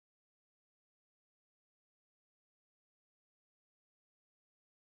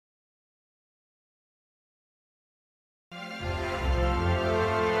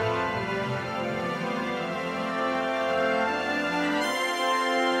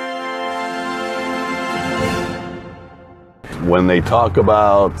when they talk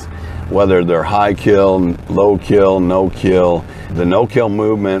about whether they're high kill, low kill, no kill, the no kill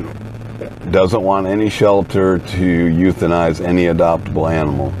movement doesn't want any shelter to euthanize any adoptable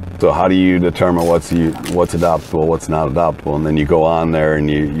animal. So how do you determine what's adoptable, what's not adoptable? And then you go on there and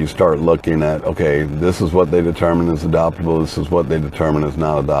you start looking at, okay, this is what they determine is adoptable, this is what they determine is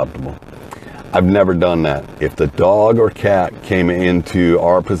not adoptable. I've never done that. If the dog or cat came into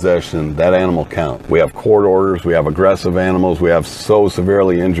our possession, that animal counts. We have court orders, we have aggressive animals, we have so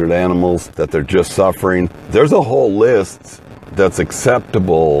severely injured animals that they're just suffering. There's a whole list that's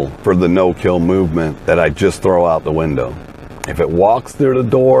acceptable for the no-kill movement that I just throw out the window. If it walks through the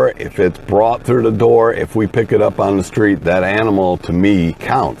door, if it's brought through the door, if we pick it up on the street, that animal to me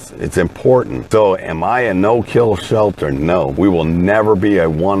counts. It's important. So am I a no-kill shelter? No. We will never be a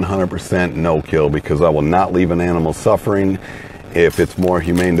 100% no-kill because I will not leave an animal suffering if it's more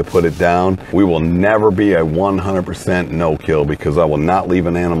humane to put it down. We will never be a 100% no-kill because I will not leave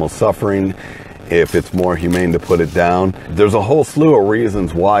an animal suffering if it's more humane to put it down. There's a whole slew of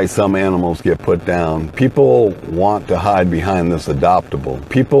reasons why some animals get put down. People want to hide behind this adoptable.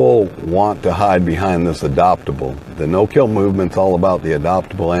 People want to hide behind this adoptable. The no-kill movement's all about the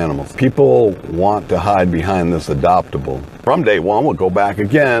adoptable animals. People want to hide behind this adoptable. From day one, we'll go back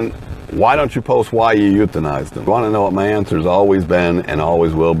again. Why don't you post why you euthanized them? You want to know what my answer's always been and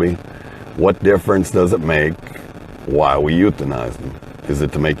always will be? What difference does it make why we euthanize them? Is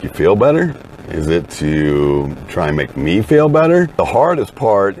it to make you feel better? Is it to try and make me feel better? The hardest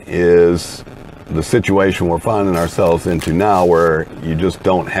part is the situation we're finding ourselves into now where you just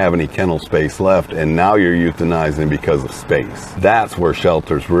don't have any kennel space left and now you're euthanizing because of space. That's where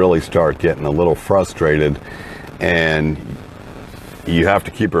shelters really start getting a little frustrated, and you have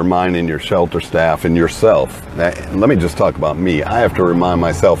to keep reminding your shelter staff and yourself. Let me just talk about me. I have to remind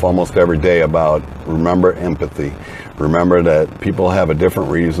myself almost every day about, remember empathy. Remember that people have a different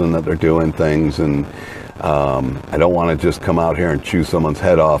reason that they're doing things, and I don't want to just come out here and chew someone's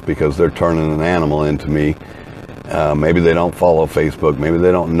head off because they're turning an animal into me. Maybe they don't follow Facebook. Maybe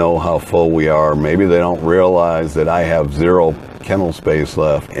they don't know how full we are. Maybe they don't realize that I have 0 kennel space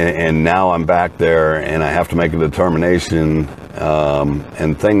left. And now I'm back there and I have to make a determination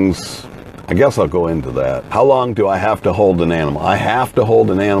and things. I guess I'll go into that. How long do I have to hold an animal? I have to hold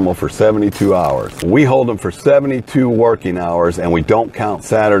an animal for 72 hours. We hold them for 72 working hours, and we don't count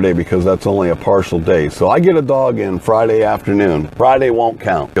Saturday because that's only a partial day. So I get a dog in Friday afternoon. Friday won't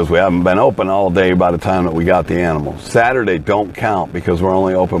count because we haven't been open all day by the time that we got the animal. Saturday don't count because we're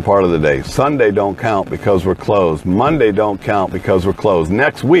only open part of the day. Sunday don't count because we're closed. Monday don't count because we're closed.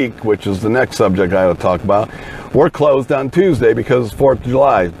 Next week, which is the next subject I gotta talk about, we're closed on Tuesday because it's 4th of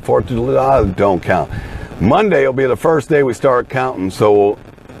July. 4th of July don't count. Monday will be the first day we start counting, so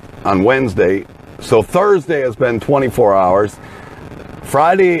on Wednesday. So Thursday has been 24 hours.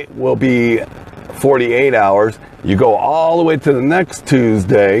 Friday will be 48 hours. You go all the way to the next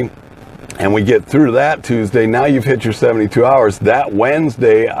Tuesday, and we get through that Tuesday. Now you've hit your 72 hours. That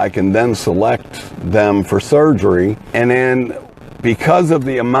Wednesday, I can then select them for surgery. And then because of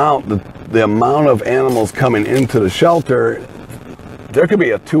the amount of animals coming into the shelter, there could be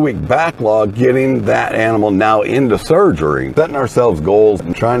a 2-week backlog getting that animal now into surgery. Setting ourselves goals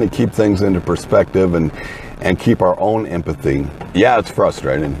and trying to keep things into perspective and keep our own empathy. Yeah, it's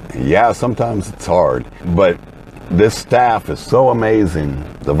frustrating. Yeah, sometimes it's hard, but this staff is so amazing.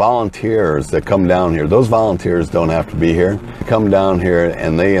 The volunteers that come down here, those volunteers don't have to be here. They come down here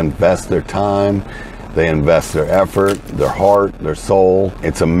and they invest their time. They invest their effort, their heart, their soul.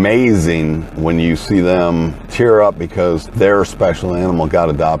 It's amazing when you see them tear up because their special animal got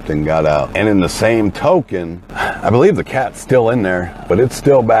adopted and got out. And in the same token, I believe the cat's still in there, but it's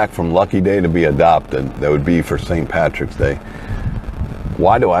still back from Lucky Day to be adopted. That would be for St. Patrick's Day.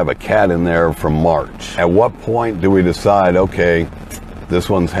 Why do I have a cat in there from March? At what point do we decide, okay, this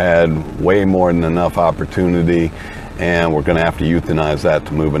one's had way more than enough opportunity, and we're going to have to euthanize that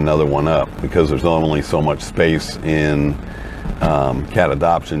to move another one up because there's only so much space in cat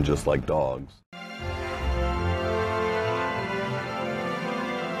adoption, just like dogs.